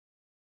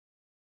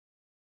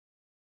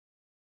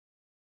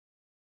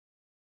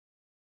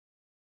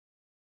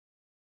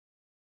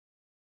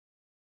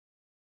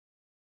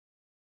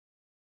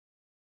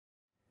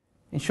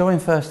Ensuring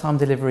first-time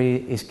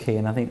delivery is key,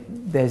 and I think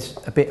there's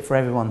a bit for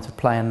everyone to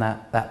play in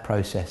that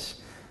process.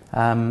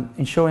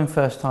 Ensuring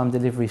first-time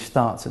delivery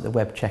starts at the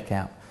web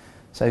checkout.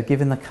 So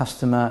giving the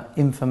customer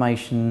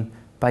information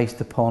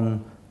based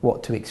upon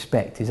what to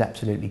expect is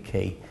absolutely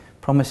key.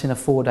 Promising a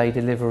 4-day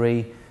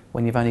delivery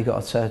when you've only got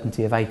a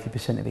certainty of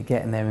 80% of it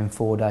getting there in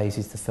 4 days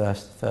is the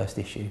first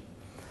issue.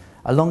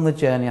 Along the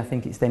journey, I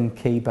think it's then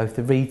key both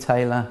the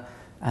retailer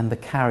and the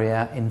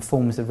carrier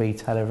informs the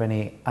retailer of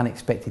any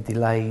unexpected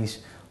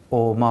delays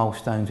or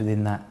milestones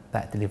within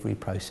that delivery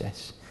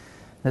process.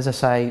 As I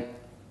say,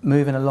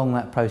 moving along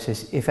that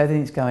process, if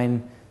everything's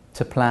going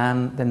to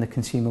plan, then the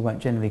consumer won't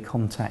generally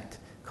contact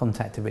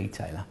the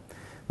retailer.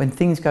 When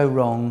things go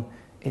wrong,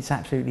 it's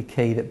absolutely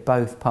key that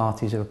both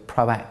parties are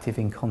proactive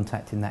in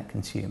contacting that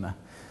consumer.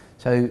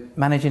 So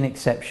managing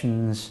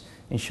exceptions,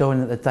 ensuring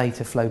that the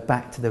data flow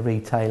back to the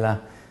retailer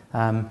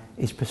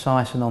is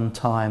precise and on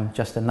time,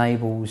 just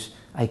enables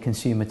a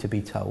consumer to be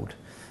told.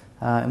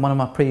 In one of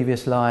my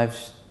previous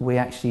lives, we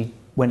actually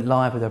went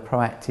live with a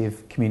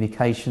proactive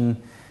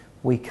communication.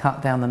 We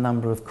cut down the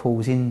number of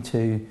calls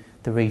into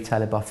the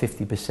retailer by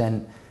 50%,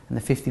 and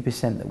the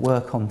 50% that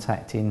were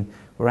contacting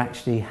were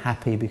actually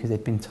happy because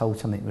they'd been told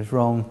something was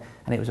wrong,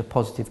 and it was a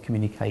positive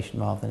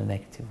communication rather than a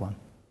negative one.